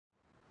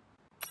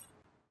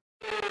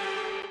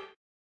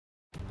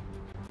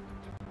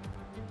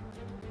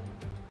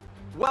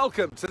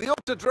Welcome to the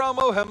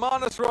Autodromo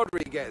Hermanos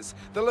Rodriguez,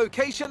 the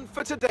location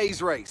for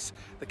today's race.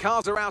 The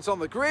cars are out on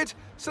the grid,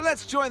 so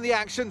let's join the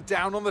action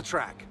down on the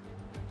track.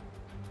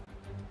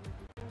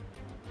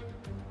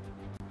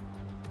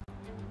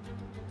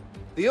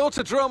 The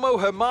Autodromo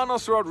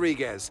Hermanos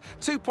Rodriguez,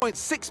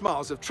 2.6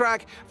 miles of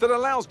track that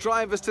allows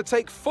drivers to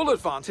take full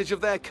advantage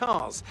of their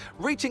cars,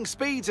 reaching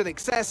speeds in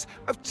excess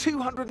of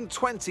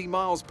 220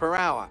 miles per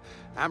hour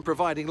and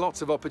providing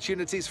lots of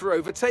opportunities for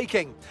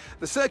overtaking.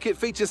 The circuit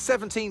features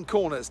 17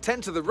 corners,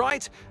 10 to the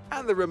right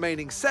and the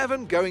remaining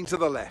 7 going to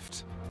the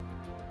left.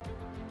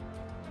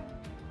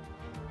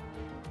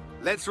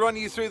 Let's run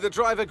you through the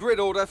driver grid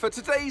order for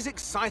today's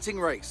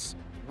exciting race.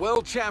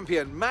 World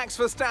champion Max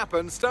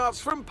Verstappen starts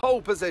from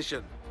pole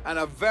position, and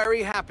a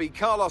very happy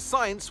Carlos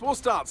Sainz will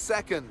start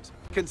second.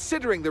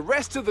 Considering the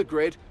rest of the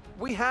grid,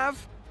 we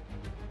have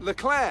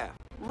Leclerc,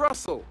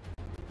 Russell,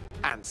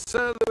 and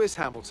Sir Lewis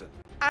Hamilton,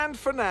 and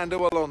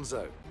Fernando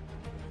Alonso,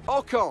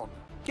 Ocon,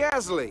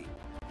 Gasly,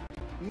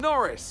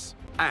 Norris,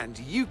 and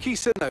Yuki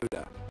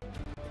Tsunoda,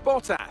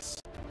 Bottas,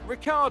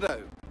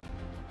 Ricciardo,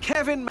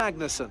 Kevin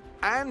Magnussen,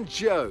 and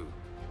Joe,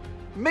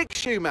 Mick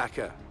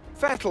Schumacher,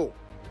 Vettel,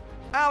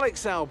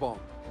 Alex Albon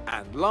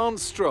and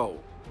Lance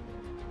Stroll.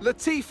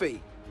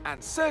 Latifi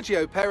and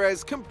Sergio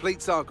Perez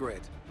completes our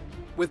grid.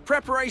 With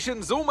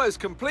preparations almost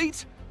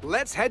complete,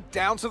 let's head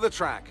down to the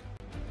track.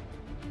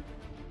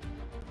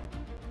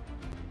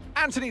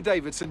 Anthony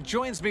Davidson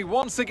joins me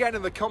once again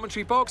in the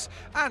commentary box,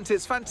 and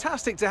it's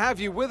fantastic to have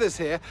you with us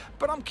here,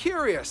 but I'm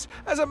curious,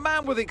 as a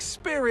man with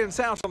experience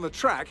out on the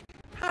track,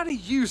 how do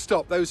you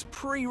stop those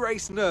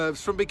pre-race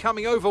nerves from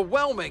becoming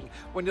overwhelming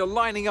when you're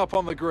lining up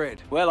on the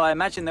grid? Well, I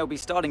imagine they'll be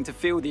starting to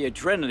feel the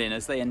adrenaline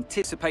as they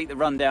anticipate the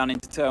rundown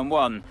into turn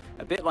 1,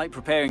 a bit like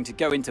preparing to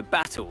go into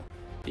battle.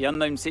 The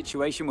unknown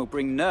situation will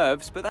bring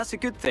nerves, but that's a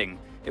good thing.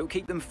 It will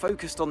keep them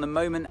focused on the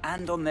moment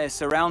and on their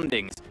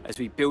surroundings as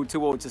we build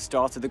towards the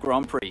start of the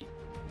Grand Prix.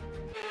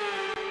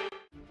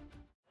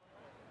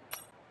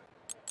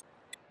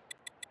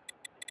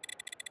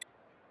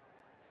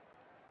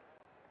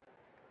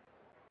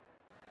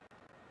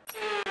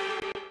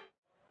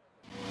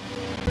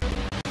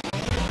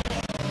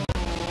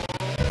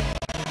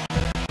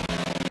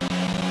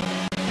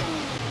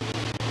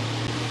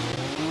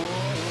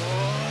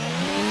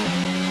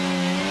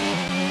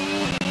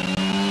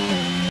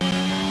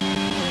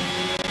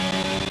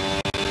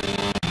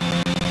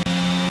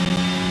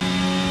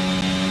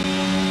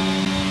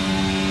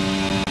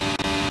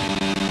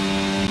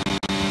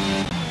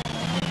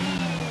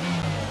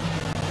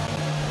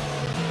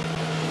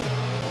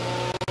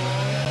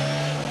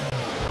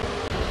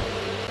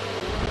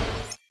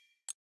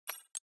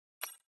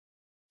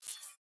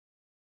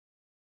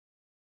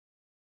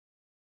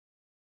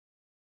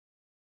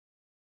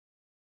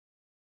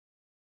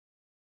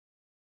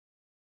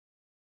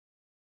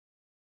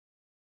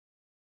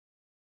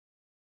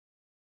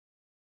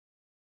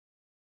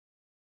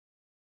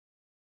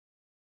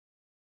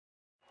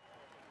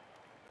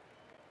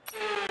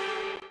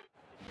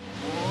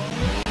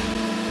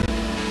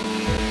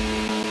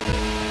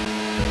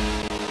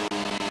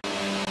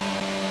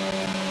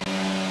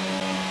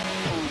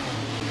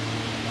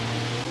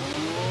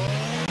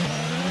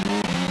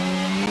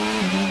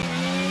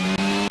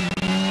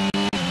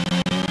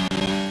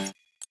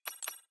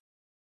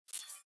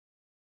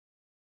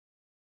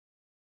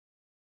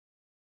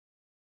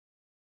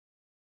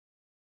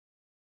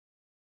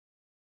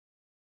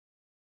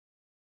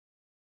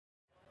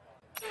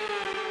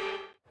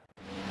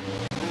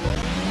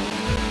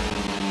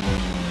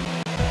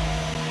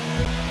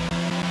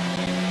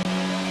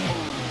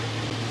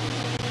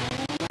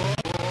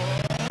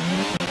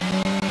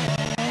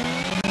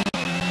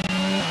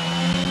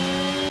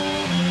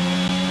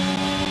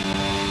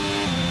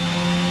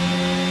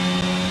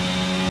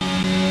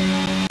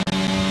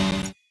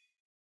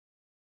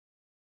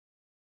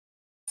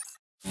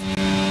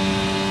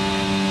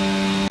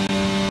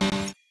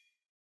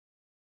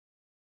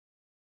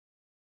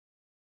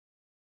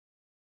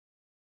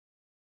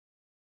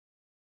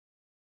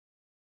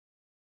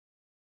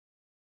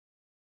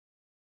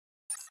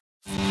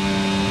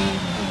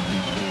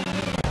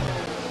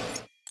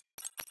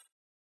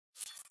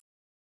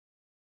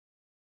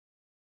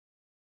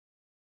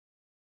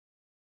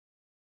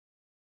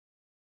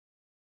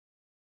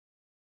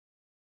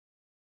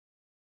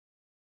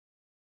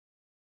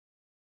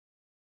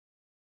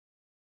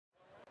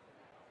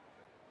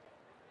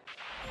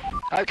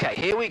 Okay,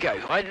 here we go.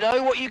 I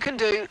know what you can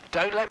do.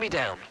 Don't let me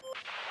down.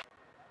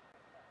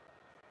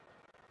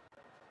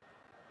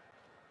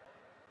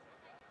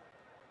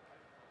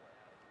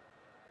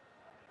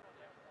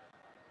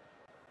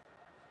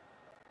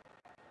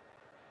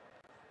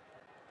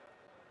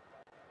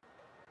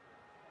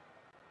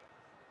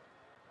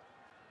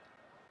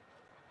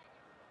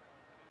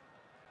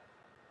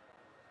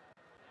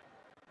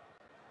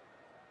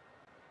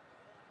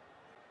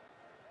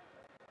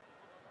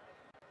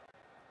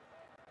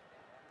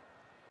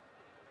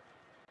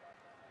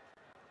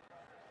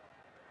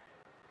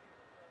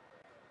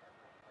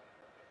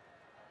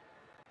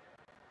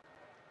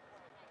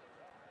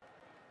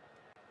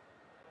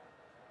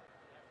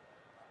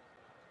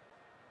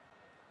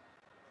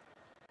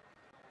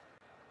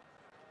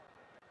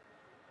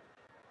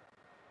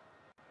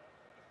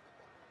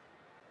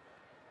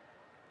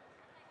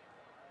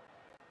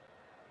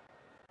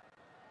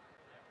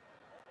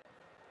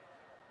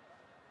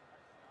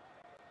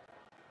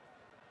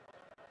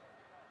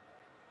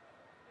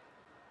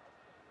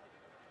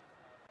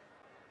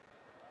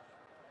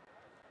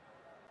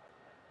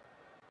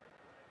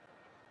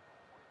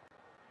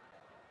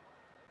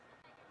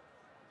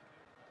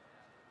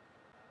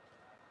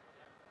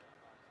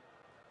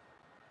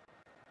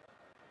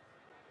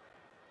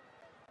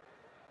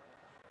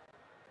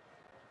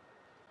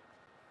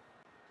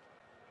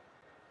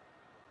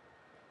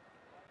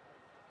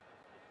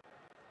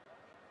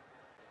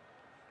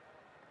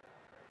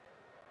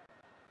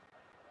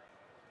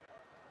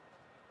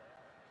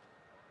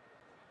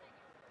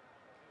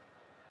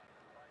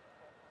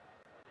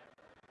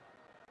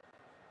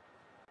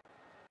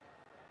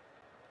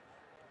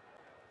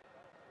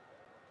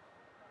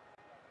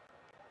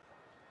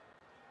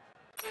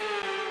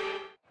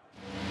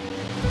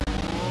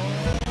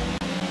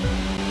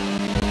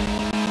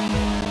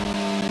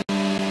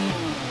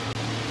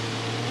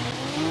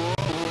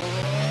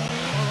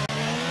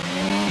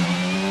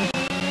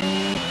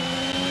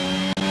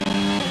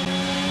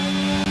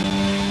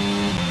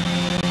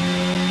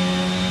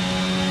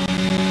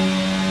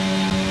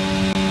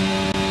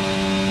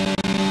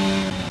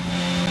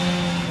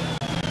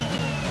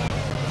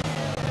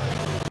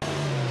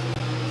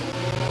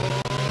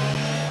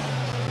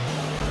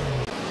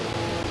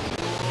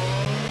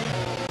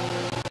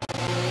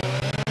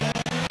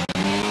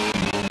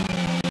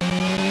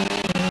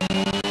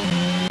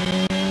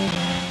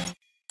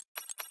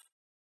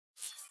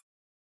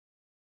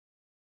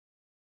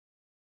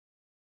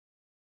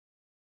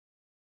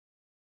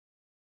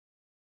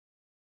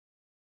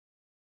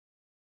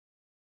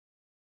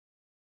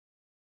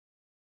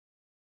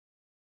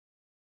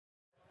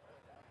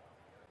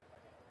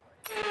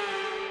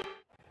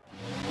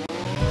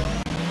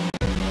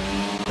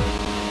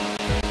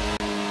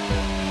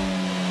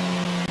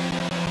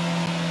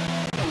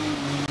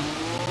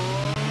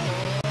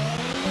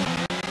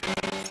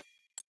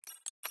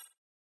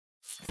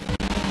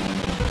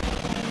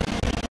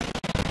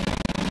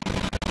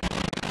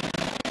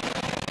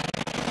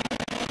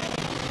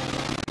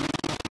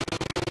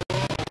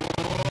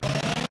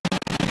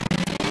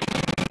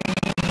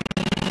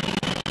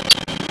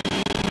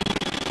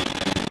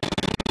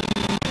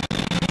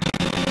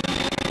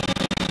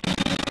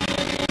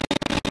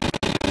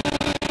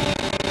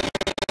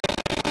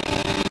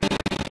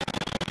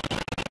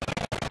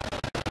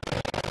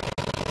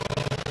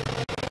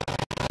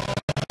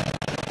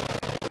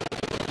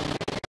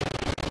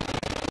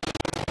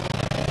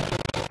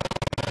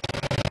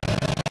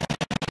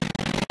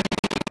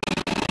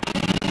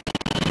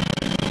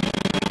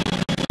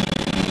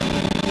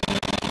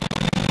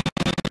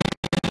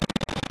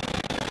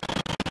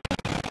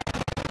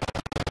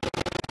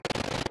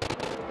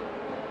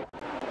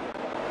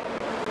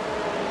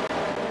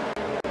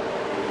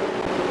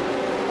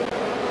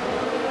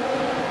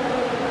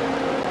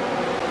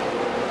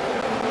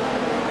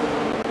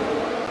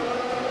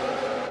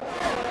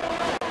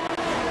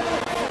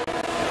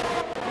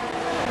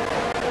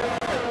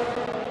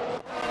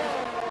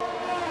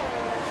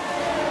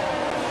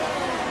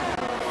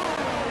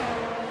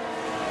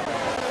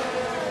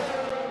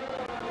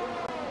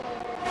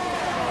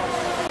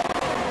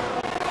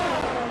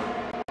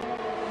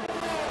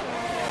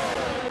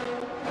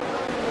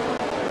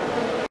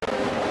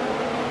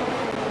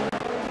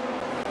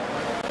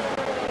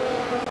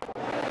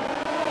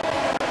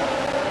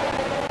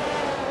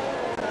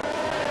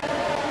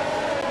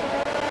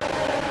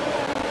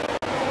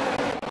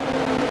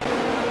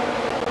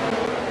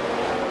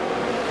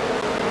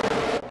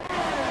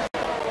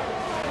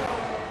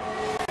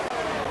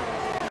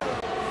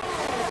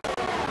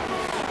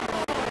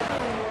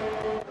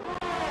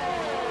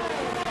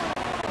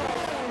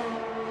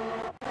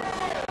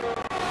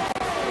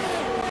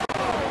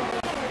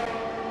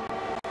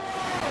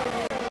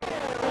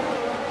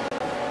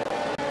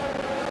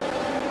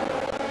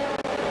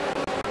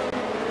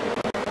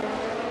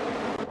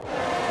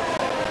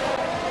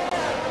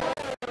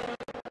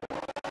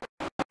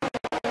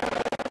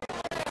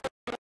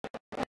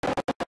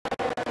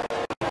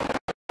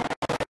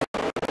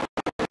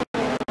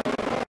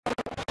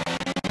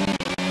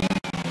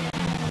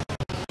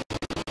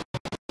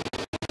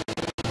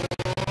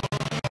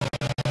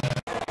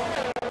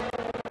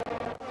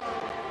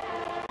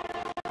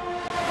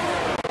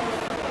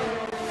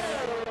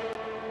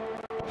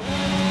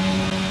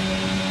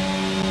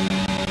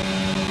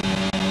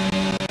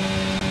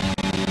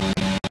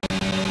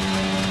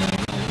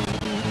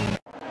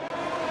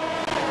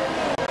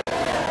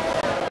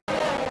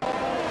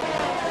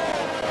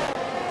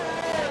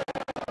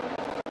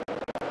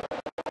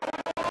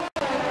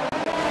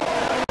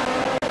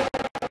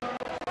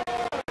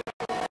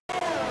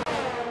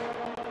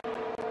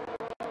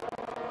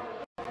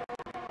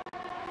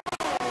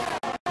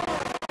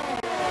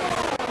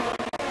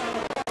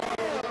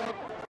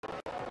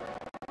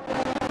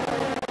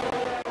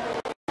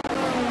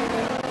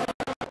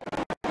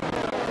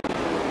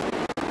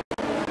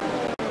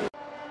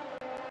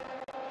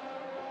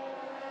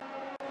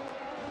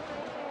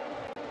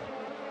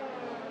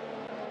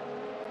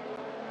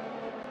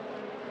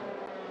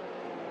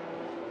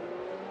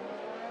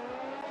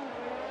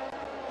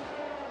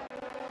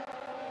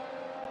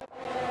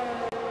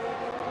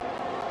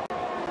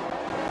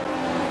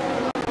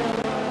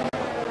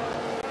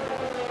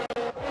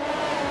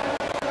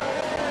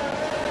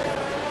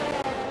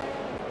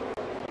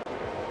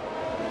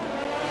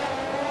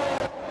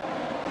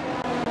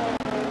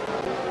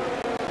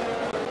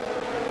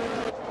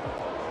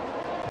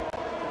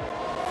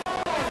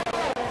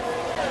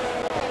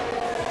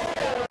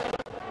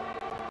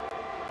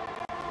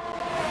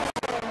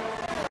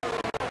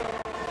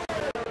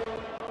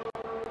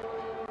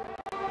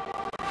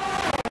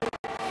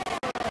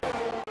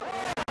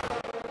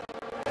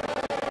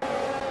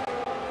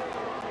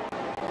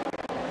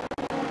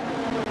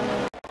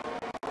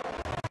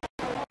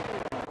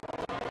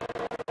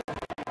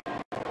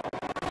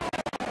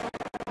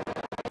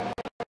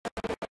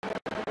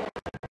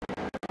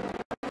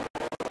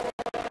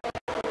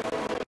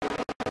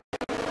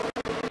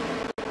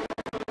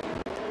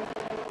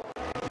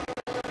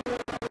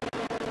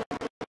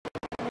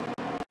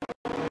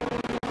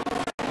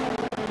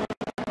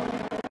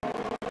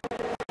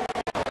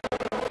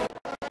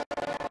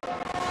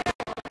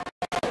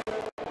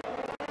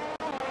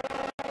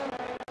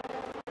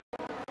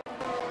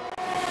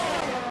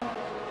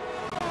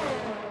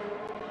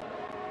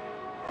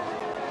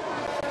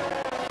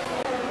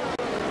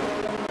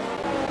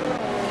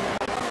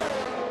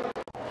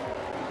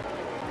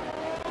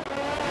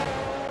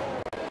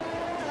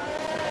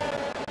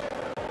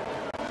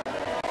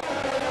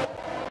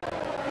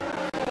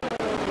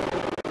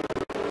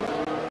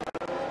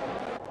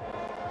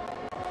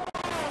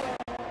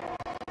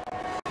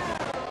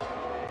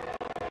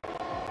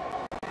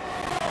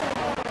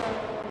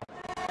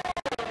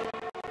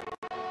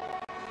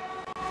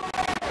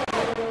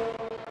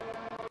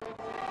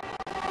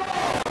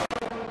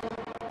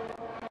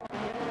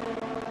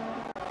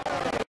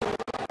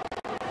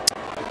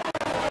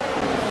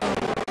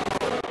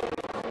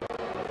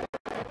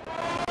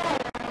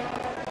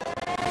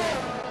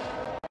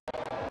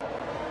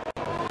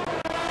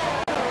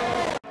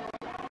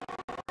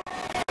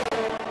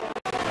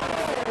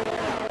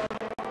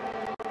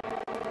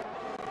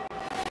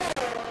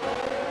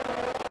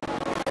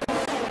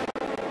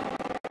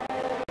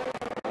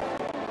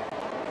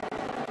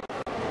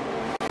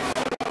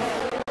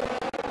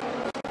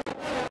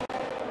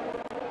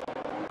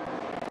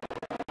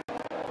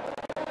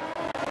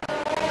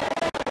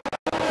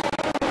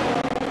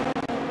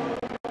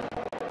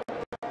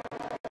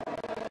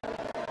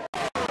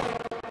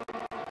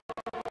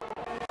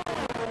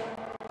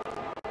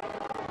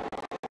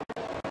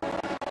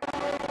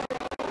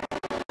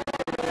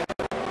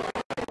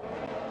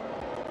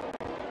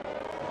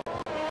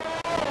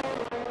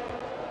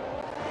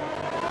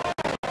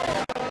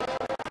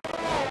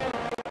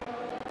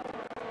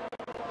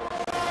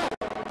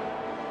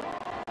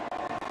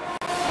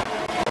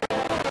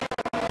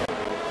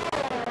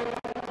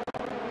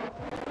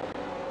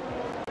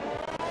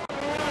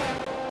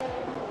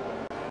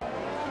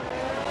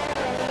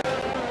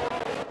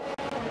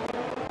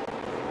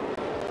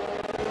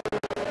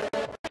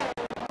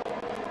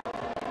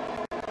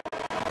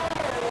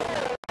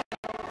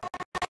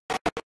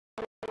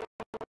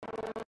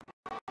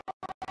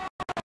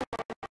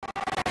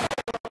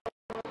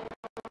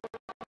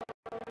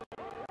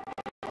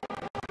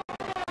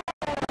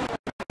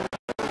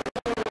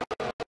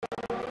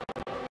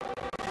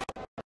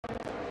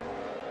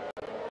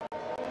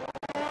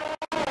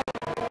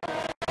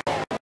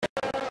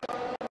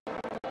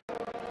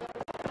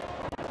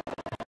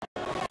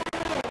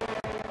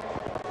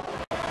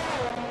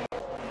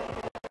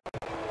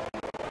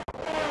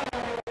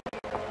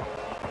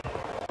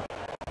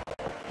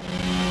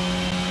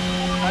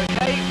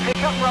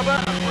 up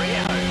rubber and bring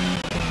it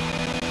home.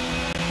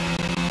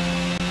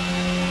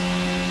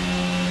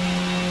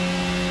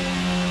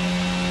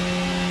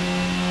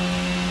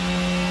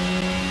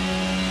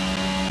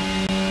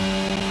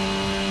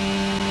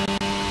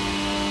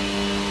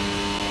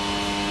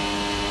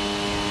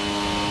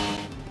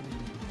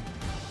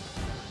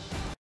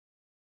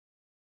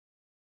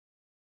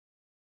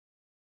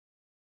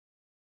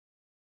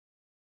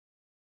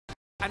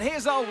 And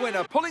here's our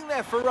winner, pulling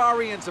their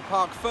Ferrari into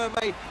Parc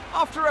Fermé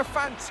after a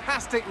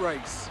fantastic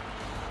race.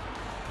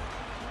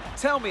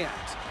 Tell me, Ant,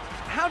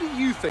 how do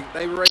you think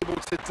they were able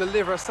to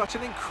deliver such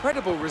an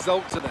incredible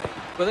result today?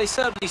 Well, they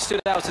certainly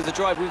stood out as a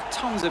driver with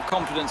tons of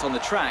confidence on the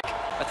track.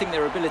 I think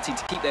their ability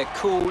to keep their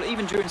cool,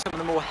 even during some of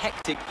the more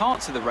hectic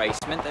parts of the race,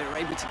 meant they were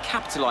able to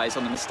capitalise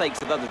on the mistakes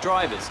of other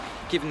drivers,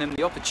 giving them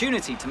the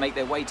opportunity to make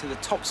their way to the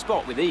top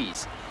spot with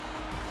ease.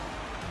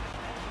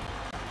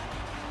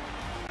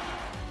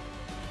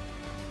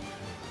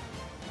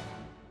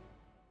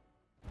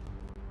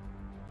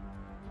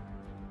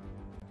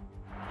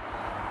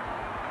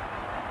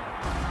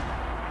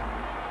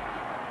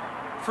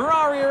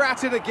 Ferrari are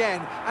at it again.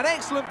 An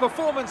excellent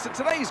performance at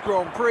today's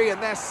Grand Prix,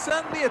 and they're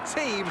certainly a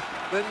team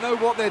that know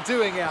what they're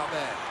doing out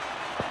there.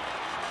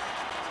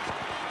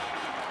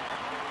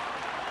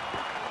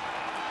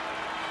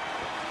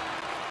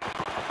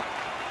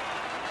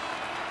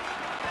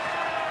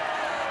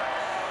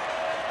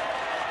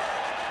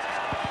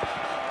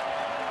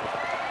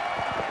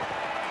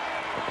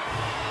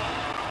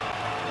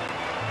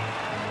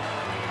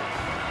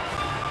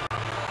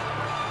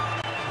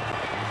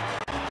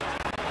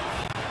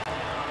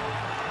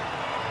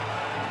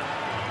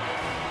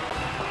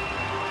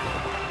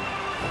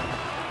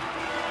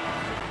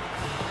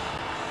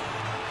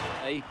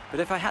 But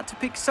if I had to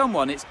pick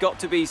someone, it's got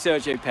to be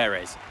Sergio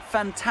Perez.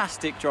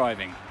 Fantastic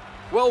driving.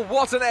 Well,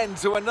 what an end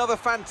to another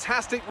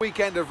fantastic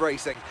weekend of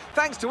racing.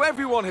 Thanks to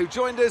everyone who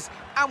joined us,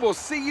 and we'll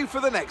see you for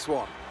the next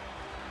one.